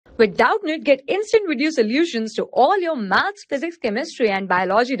With Doubtnut, get instant video solutions to all your maths, physics, chemistry, and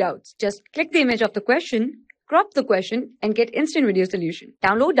biology doubts. Just click the image of the question, crop the question, and get instant video solution.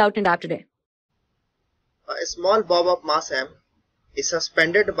 Download Doubtnut app today. A small bob of mass m is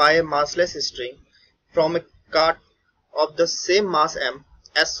suspended by a massless string from a cart of the same mass m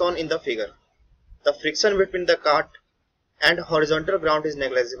as shown in the figure. The friction between the cart and horizontal ground is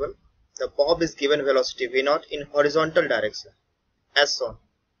negligible. The bob is given velocity v0 in horizontal direction as shown.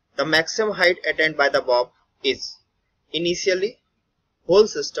 The maximum height attained by the bob is initially whole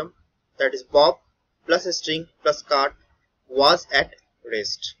system, that is bob plus string plus cart, was at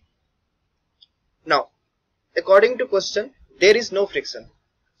rest. Now according to question, there is no friction,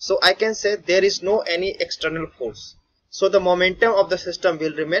 so I can say there is no any external force, so the momentum of the system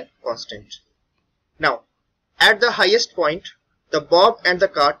will remain constant. Now at the highest point, the bob and the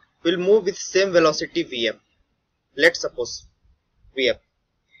cart will move with same velocity vf. Let's suppose vf,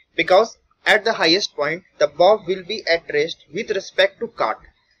 because at the highest point the bob will be at rest with respect to cart,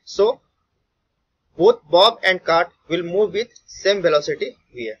 so both bob and cart will move with same velocity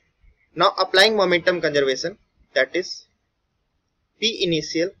vf. Now applying momentum conservation, that is P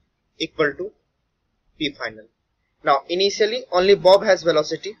initial equal to P final. Now initially only bob has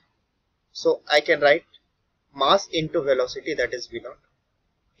velocity, so I can write mass into velocity, that is v0,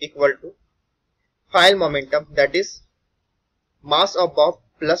 equal to final momentum, that is mass of bob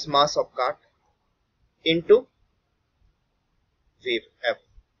plus mass of cart into vf.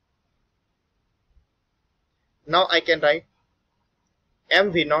 Now I can write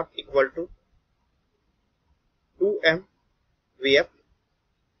m v0 equal to 2m vf.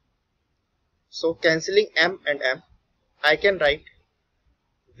 So cancelling m and m, I can write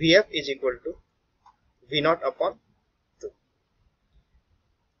vf is equal to v0 upon 2.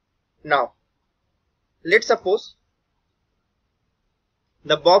 Now let's suppose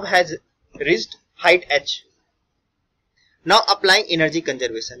the bob has reached height h. Now applying energy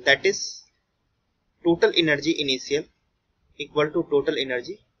conservation, that is total energy initial equal to total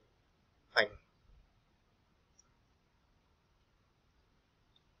energy final.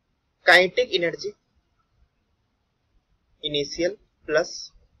 Kinetic energy initial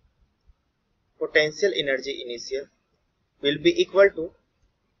plus potential energy initial will be equal to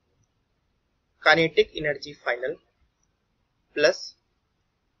kinetic energy final plus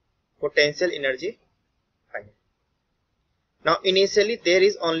potential energy final. Now initially there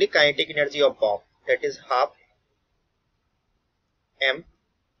is only kinetic energy of bob, that is half m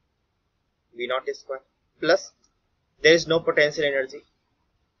v0 square, plus there is no potential energy.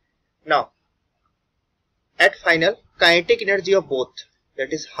 Now at final, kinetic energy of both,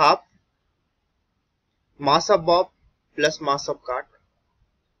 that is half mass of bob plus mass of cart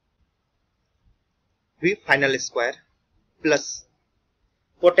v final square, plus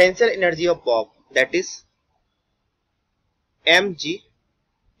potential energy of bob, that is mg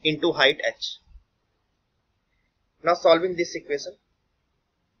into height h. Now solving this equation,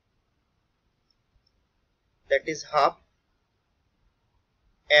 that is half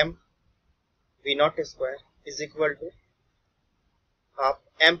m v0 square is equal to half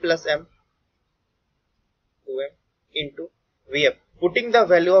m plus m 2m into vf. Putting the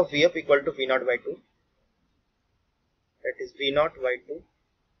value of vf equal to v0 by 2, that is v0 by 2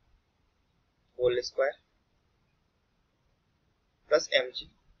 whole square plus mg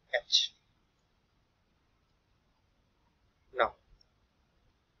h. Now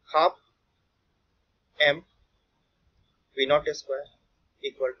half m v0 square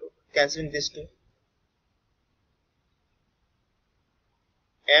equal to, cancelling this 2,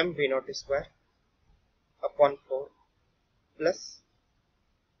 m v0 square upon 4 plus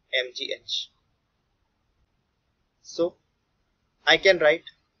mgh. So I can write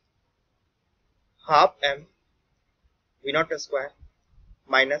half m v0 square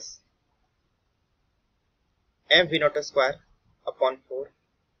minus m v0 square upon 4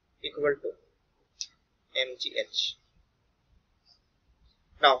 equal to mgh.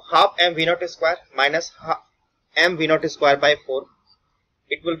 Now half m v0 square minus m v0 square by 4,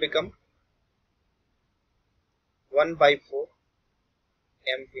 it will become 1 by 4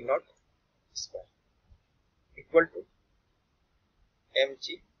 m v0 square equal to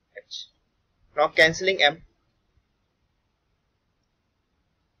mgh. Now cancelling m,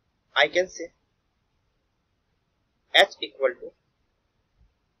 I can say h equal to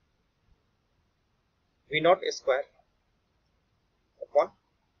v0 square upon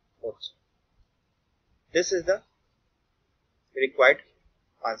 4. This is the required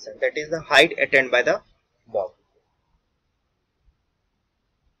answer, that is the height attained by the bob.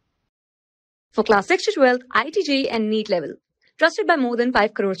 For class 6 to 12, IIT JEE and NEET level. Trusted by more than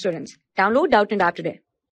 5 crore students. Download Doubtnut app today.